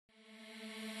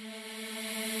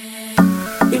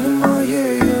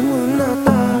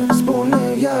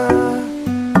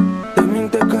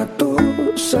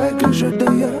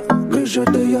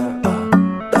grijă de ea,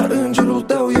 dar îngerul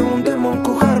tău e un demon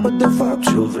cu harbă de fapt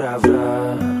și vrea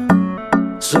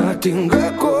să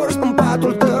atingă cors în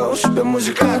patul tău și pe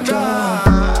muzica ta.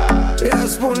 Ea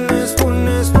spune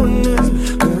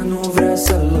că nu vrea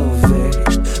să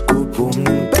lovești cu pumni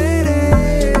în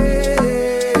pereți.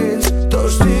 Tu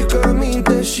știi că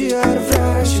minte și ar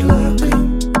vrea și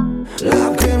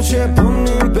lacrimi și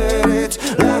pumni în pereți,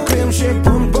 lacrimi și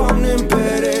pumni în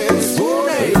pereți.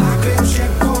 Spune! Lacrimi și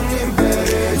pumni în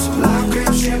pereți,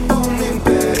 lacrimi și pumni în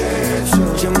pereți.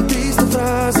 Cea mai tristă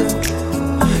frază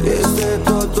este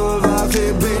totul va fi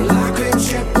bine. Lacrimi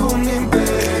și pumni în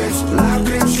pereți,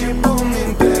 lacrimi și pumni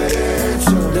în pereți.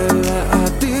 De la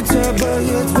atâția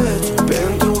băieți veți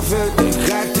pentru fete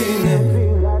ca tine.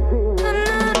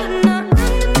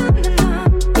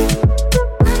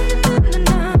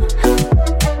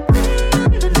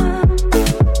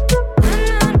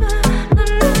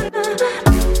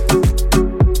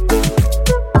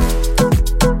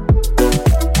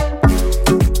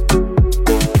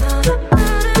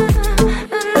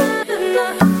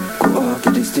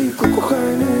 Cu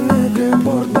haine negre în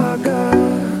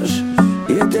portbagaj,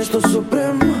 e testul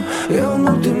suprem, e un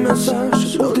ultim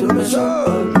mesaj.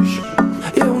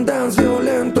 E un dans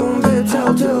violent, un veț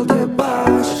altfel de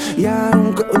pași. Ea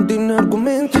aruncă în tine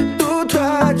argumente, tu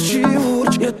taci și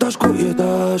urci etaj cu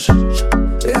etaj.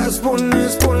 Ea spune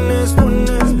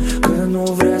că nu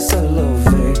vrea să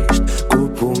lovești cu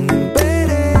pumni în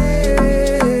pereți.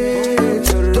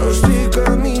 Tu știi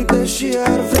că minte și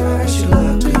ar vrea și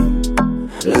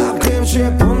lacrimi și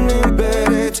pumni în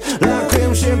pereți,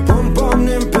 lacrimi și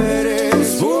pumni în pereți.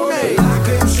 Spune!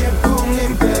 Lacrimi și pumni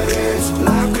în pereți,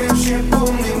 lacrimi și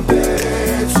pumni în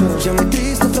pereți. Cea mai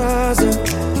tristă frază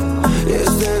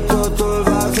este totul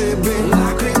va fi bine.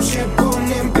 Lacrimi și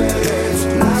pumni în pereți,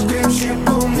 lacrimi și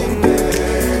pumni în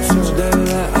pereți. De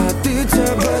la atâția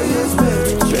băieți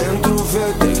veți pentru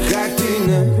fete ca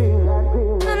tine.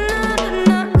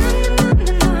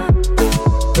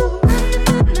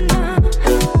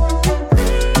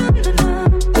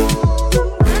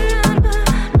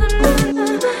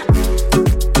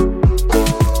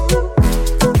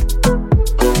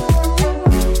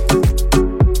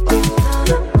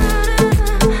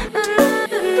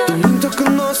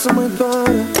 Să mă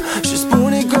doară și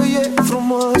spune că e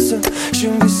frumoasă și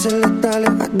în visele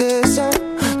tale adesea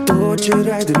tot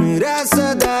cereai de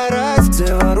mireasă. Dar azi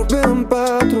se va rupe în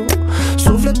patru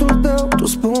sufletul tău, tu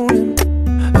spune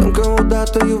încă o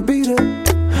dată iubire,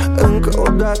 încă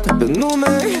o dată pe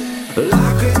nume.